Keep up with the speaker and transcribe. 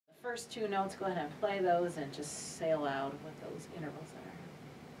first two notes, go ahead and play those and just say aloud what those intervals are.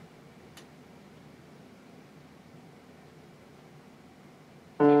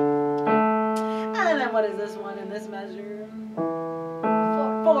 And then what is this one in this measure?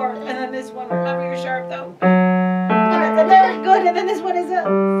 4. 4. And then this one, remember you're sharp though. Very good. And then this one is a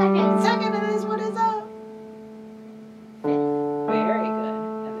 2nd. 2nd, and this one is a 5th. very good.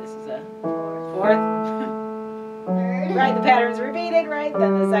 And this is a 4th. 3rd. Right, the pattern's repeated, right?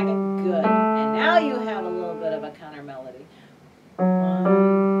 Then the 2nd, good. And now you have a little bit of a counter melody.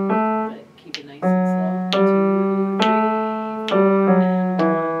 1, but keep it nice and slow. 2, 3, 4, and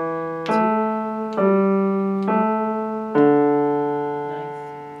 1, 2, 3.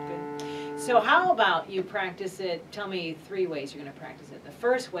 Nice, good. So how about you practice it? Tell me 3 ways you're going to practice it. The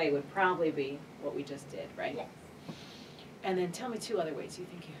first way would probably be what we just did, right? Yes. And then tell me 2 other ways you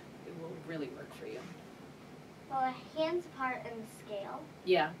think it will really work for you. Well, hands apart in the scale.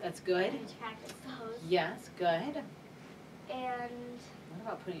 Yeah, that's good. To practice those. Yes, good. And What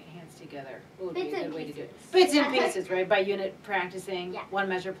about putting hands together? What would bits be a and good way to do it? pieces. Bits and pieces, right? By unit practicing, Yeah. 1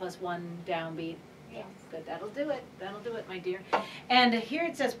 measure plus 1 downbeat. Yes. Good, that'll do it. That'll do it, my dear. And here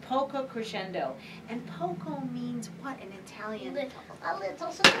it says poco crescendo. And poco means what in Italian? A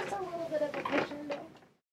little. So just a little bit of a crescendo.